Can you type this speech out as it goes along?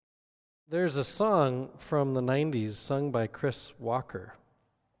There's a song from the 90s sung by Chris Walker.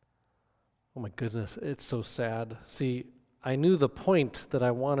 Oh my goodness, it's so sad. See, I knew the point that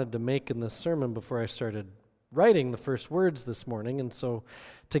I wanted to make in this sermon before I started writing the first words this morning, and so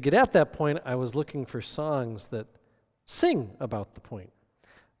to get at that point, I was looking for songs that sing about the point.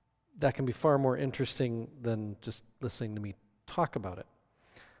 That can be far more interesting than just listening to me talk about it.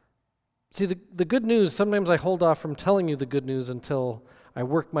 See, the good news, sometimes I hold off from telling you the good news until I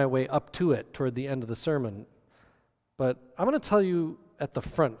work my way up to it toward the end of the sermon. But I'm going to tell you at the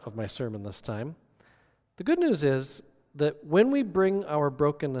front of my sermon this time. The good news is that when we bring our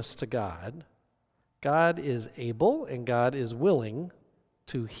brokenness to God, God is able and God is willing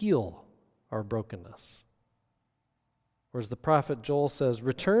to heal our brokenness. Or as the prophet Joel says,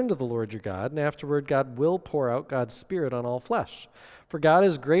 return to the Lord your God, and afterward God will pour out God's Spirit on all flesh. For God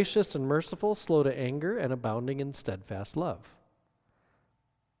is gracious and merciful, slow to anger, and abounding in steadfast love.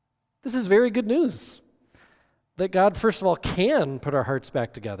 This is very good news. That God, first of all, can put our hearts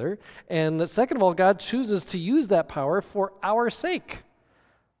back together, and that second of all, God chooses to use that power for our sake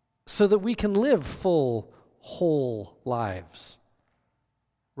so that we can live full, whole lives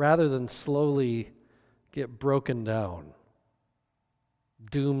rather than slowly get broken down,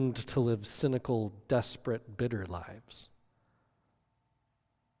 doomed to live cynical, desperate, bitter lives.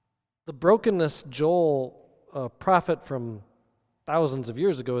 The brokenness Joel, a prophet from thousands of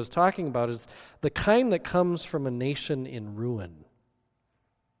years ago, is talking about is the kind that comes from a nation in ruin.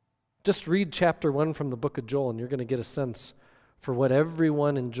 Just read chapter 1 from the book of Joel, and you're going to get a sense for what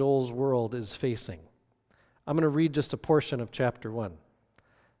everyone in Joel's world is facing. I'm going to read just a portion of chapter 1.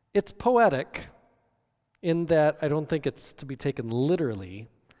 It's poetic in that I don't think it's to be taken literally,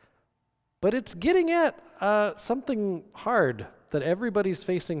 but it's getting at something hard that everybody's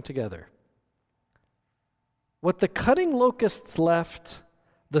facing together. What the cutting locusts left,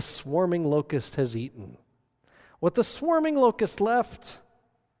 the swarming locust has eaten. What the swarming locust left,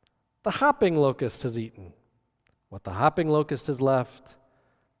 the hopping locust has eaten. What the hopping locust has left,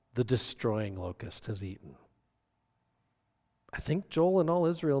 the destroying locust has eaten. I think Joel and all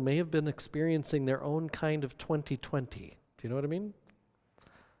Israel may have been experiencing their own kind of 2020. Do you know what I mean?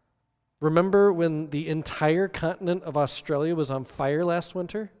 Remember when the entire continent of Australia was on fire last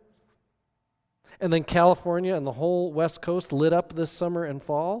winter? And then California and the whole West Coast lit up this summer and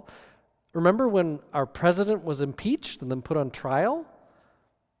fall? Remember when our president was impeached and then put on trial?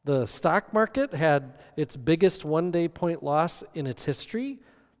 The stock market had its biggest one-day point loss in its history,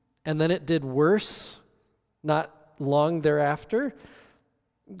 and then it did worse not long thereafter.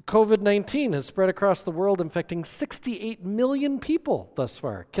 COVID-19 has spread across the world, infecting 68 million people thus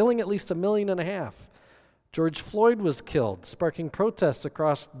far, killing at least 1.5 million. George Floyd was killed, sparking protests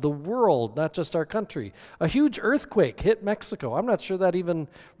across the world, not just our country. A huge earthquake hit Mexico. I'm not sure that even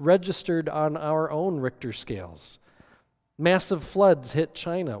registered on our own Richter scales. Massive floods hit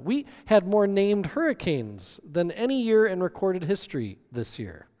China. We had more named hurricanes than any year in recorded history this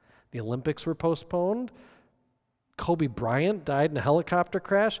year. The Olympics were postponed. Kobe Bryant died in a helicopter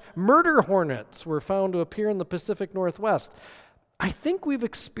crash. Murder hornets were found to appear in the Pacific Northwest. I think we've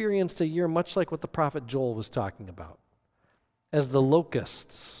experienced a year much like what the prophet Joel was talking about. As the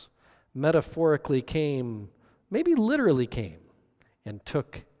locusts metaphorically came, maybe literally came, and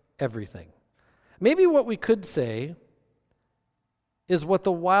took everything. Maybe what we could say is what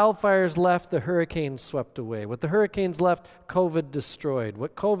the wildfires left, the hurricanes swept away. What the hurricanes left, COVID destroyed.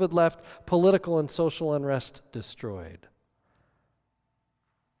 What COVID left, political and social unrest destroyed.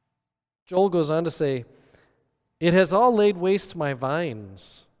 Joel goes on to say, it has all laid waste my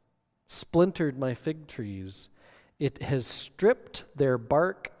vines, splintered my fig trees. It has stripped their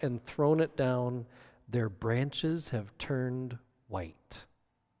bark and thrown it down. Their branches have turned white.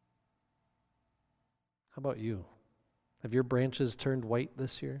 How about you? Have your branches turned white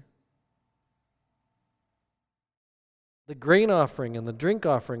this year? The grain offering and the drink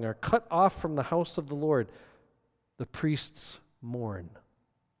offering are cut off from the house of the Lord. The priests mourn.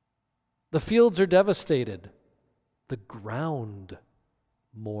 The fields are devastated. The ground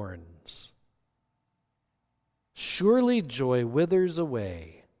mourns. Surely joy withers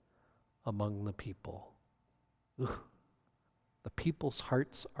away among the people. Ugh. The people's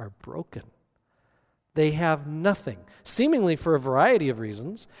hearts are broken. They have nothing, seemingly for a variety of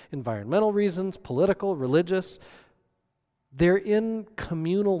reasons, environmental reasons, political, religious. They're in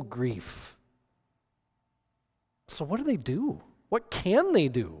communal grief. So what do they do? What can they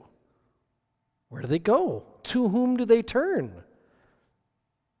do? Where do they go? To whom do they turn?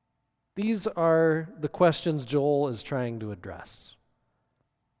 These are the questions Joel is trying to address.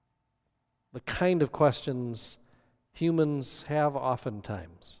 The kind of questions humans have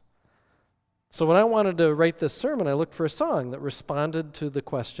oftentimes. So when I wanted to write this sermon, I looked for a song that responded to the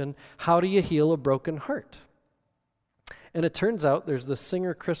question, how do you heal a broken heart? And it turns out there's this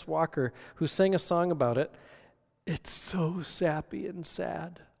singer, Chris Walker, who sang a song about it. It's so sappy and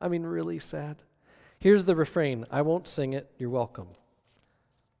sad. I mean, really sad. Here's the refrain. I won't sing it. You're welcome.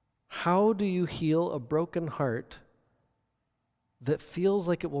 How do you heal a broken heart that feels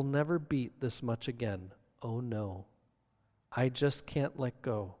like it will never beat this much again? Oh no, I just can't let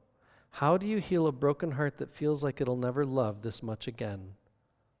go. How do you heal a broken heart that feels like it'll never love this much again?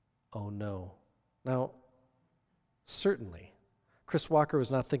 Oh no. Now, certainly, Chris Walker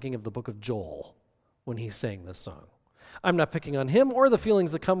was not thinking of the book of Joel when he sang this song. I'm not picking on him or the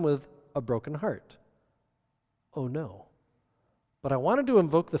feelings that come with a broken heart. Oh no. But I wanted to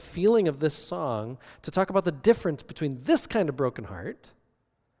invoke the feeling of this song to talk about the difference between this kind of broken heart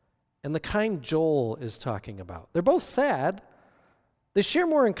and the kind Joel is talking about. They're both sad. They share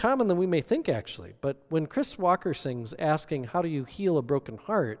more in common than we may think, actually. But when Chris Walker sings, asking, how do you heal a broken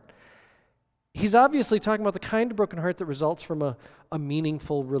heart, he's obviously talking about the kind of broken heart that results from a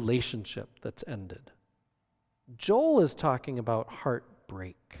meaningful relationship that's ended. Joel is talking about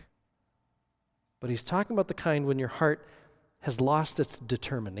heartbreak. But he's talking about the kind when your heart has lost its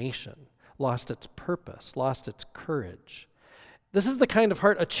determination, lost its purpose, lost its courage. This is the kind of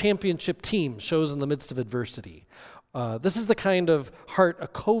heart a championship team shows in the midst of adversity. This is the kind of heart a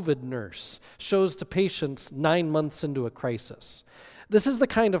COVID nurse shows to patients 9 months into a crisis. This is the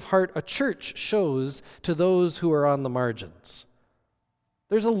kind of heart a church shows to those who are on the margins.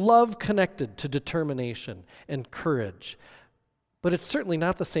 There's a love connected to determination and courage, but it's certainly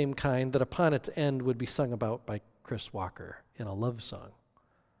not the same kind that upon its end would be sung about by Chris Walker in a love song.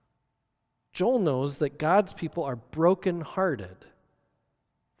 Joel knows that God's people are brokenhearted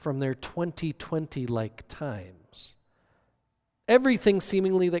from their 2020-like times. Everything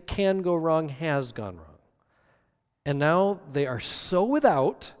seemingly that can go wrong has gone wrong. And now they are so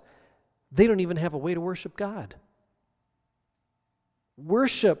without, they don't even have a way to worship God.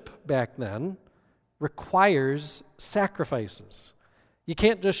 Worship back then requires sacrifices. You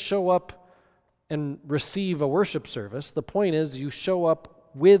can't just show up and receive a worship service. The point is you show up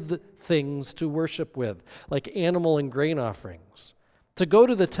with things to worship with, like animal and grain offerings. To go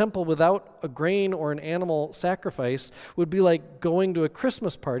to the temple without a grain or an animal sacrifice would be like going to a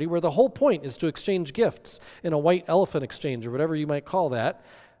Christmas party where the whole point is to exchange gifts in a white elephant exchange or whatever you might call that.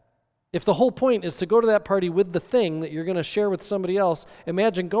 If the whole point is to go to that party with the thing that you're going to share with somebody else,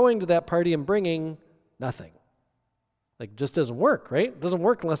 imagine going to that party and bringing nothing. Like, just doesn't work, right? It doesn't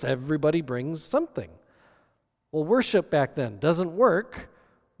work unless everybody brings something. Well, worship back then doesn't work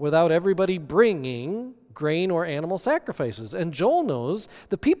without everybody bringing grain or animal sacrifices. And Joel knows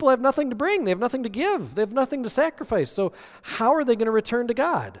the people have nothing to bring. They have nothing to give. They have nothing to sacrifice. So how are they going to return to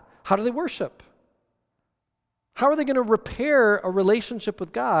God? How do they worship? How are they going to repair a relationship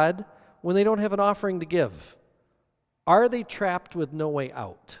with God when they don't have an offering to give? Are they trapped with no way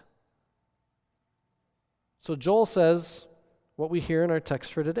out? So Joel says what we hear in our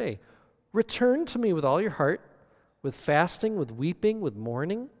text for today. Return to me with all your heart, with fasting, with weeping, with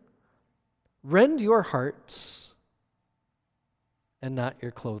mourning. Rend your hearts and not your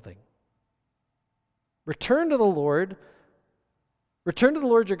clothing. Return to the Lord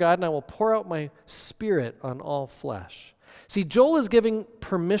your God, and I will pour out my spirit on all flesh. See, Joel is giving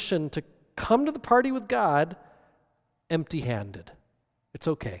permission to come to the party with God empty-handed. It's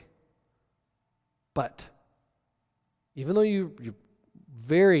okay. But even though you're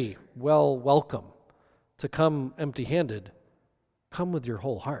very well welcome to come empty-handed, come with your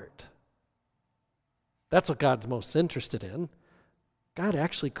whole heart. That's what God's most interested in. God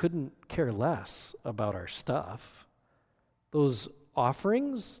actually couldn't care less about our stuff. Those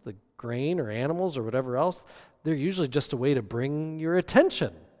offerings, the grain or animals or whatever else, they're usually just a way to bring your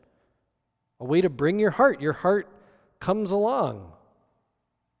attention, a way to bring your heart. Your heart comes along.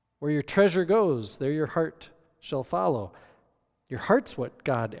 Where your treasure goes, there your heart shall follow. Your heart's what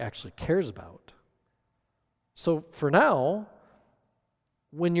God actually cares about. So for now,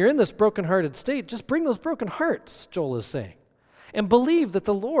 when you're in this brokenhearted state, just bring those broken hearts, Joel is saying. And believe that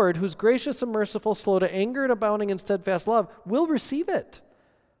the Lord, who's gracious and merciful, slow to anger and abounding in steadfast love, will receive it.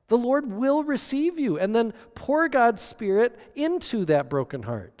 The Lord will receive you and then pour God's Spirit into that broken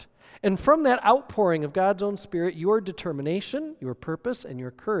heart. And from that outpouring of God's own Spirit, your determination, your purpose, and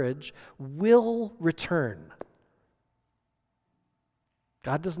your courage will return.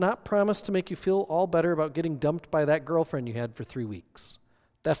 God does not promise to make you feel all better about getting dumped by that girlfriend you had for 3 weeks.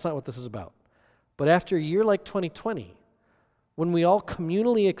 That's not what this is about. But after a year like 2020, when we all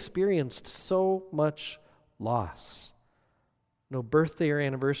communally experienced so much loss, no birthday or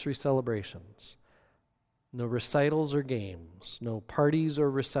anniversary celebrations, no recitals or games, no parties or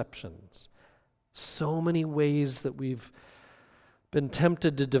receptions. So many ways that we've been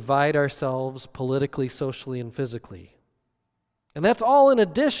tempted to divide ourselves politically, socially, and physically. And that's all in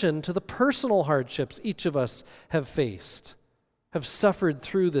addition to the personal hardships each of us have faced, have suffered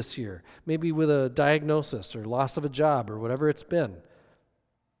through this year, maybe with a diagnosis or loss of a job or whatever it's been.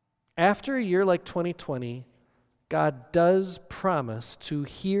 After a year like 2020, God does promise to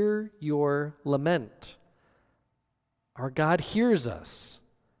hear your lament. Our God hears us.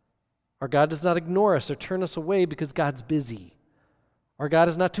 Our God does not ignore us or turn us away because God's busy. Our God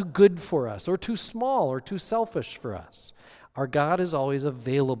is not too good for us or too small or too selfish for us. Our God is always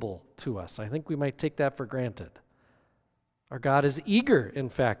available to us. I think we might take that for granted. Our God is eager, in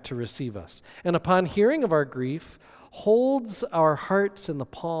fact, to receive us. And upon hearing of our grief, holds our hearts in the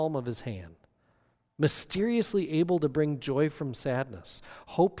palm of his hand, mysteriously able to bring joy from sadness,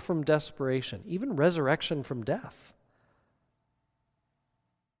 hope from desperation, even resurrection from death.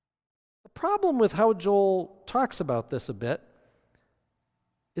 The problem with how Joel talks about this a bit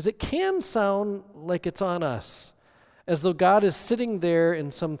is it can sound like it's on us, as though God is sitting there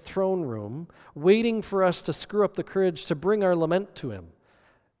in some throne room waiting for us to screw up the courage to bring our lament to him.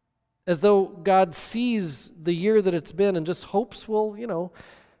 As though God sees the year that it's been and just hopes we'll,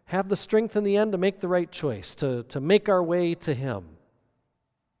 have the strength in the end to make the right choice, to make our way to him.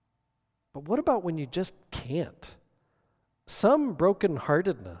 But what about when you just can't? Some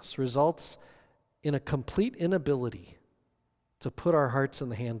brokenheartedness results in a complete inability to put our hearts in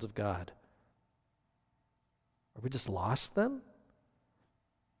the hands of God. Are we just lost then?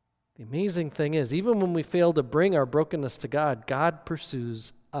 The amazing thing is, even when we fail to bring our brokenness to God, God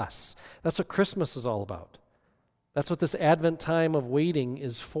pursues us. That's what Christmas is all about. That's what this Advent time of waiting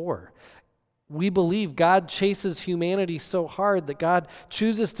is for. We believe God chases humanity so hard that God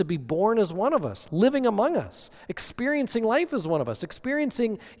chooses to be born as one of us, living among us, experiencing life as one of us,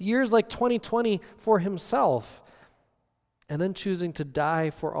 experiencing years like 2020 for himself, and then choosing to die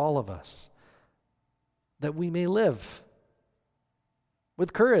for all of us, that we may live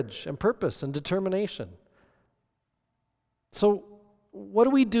with courage and purpose and determination. So, what do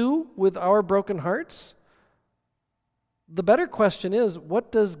we do with our broken hearts? The better question is,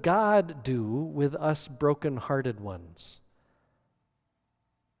 what does God do with us broken-hearted ones?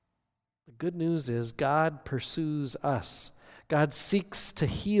 The good news is God pursues us. God seeks to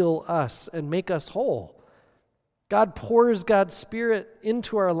heal us and make us whole. God pours God's Spirit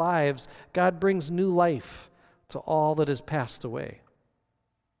into our lives. God brings new life to all that has passed away.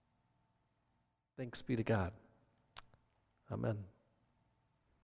 Thanks be to God. Amen.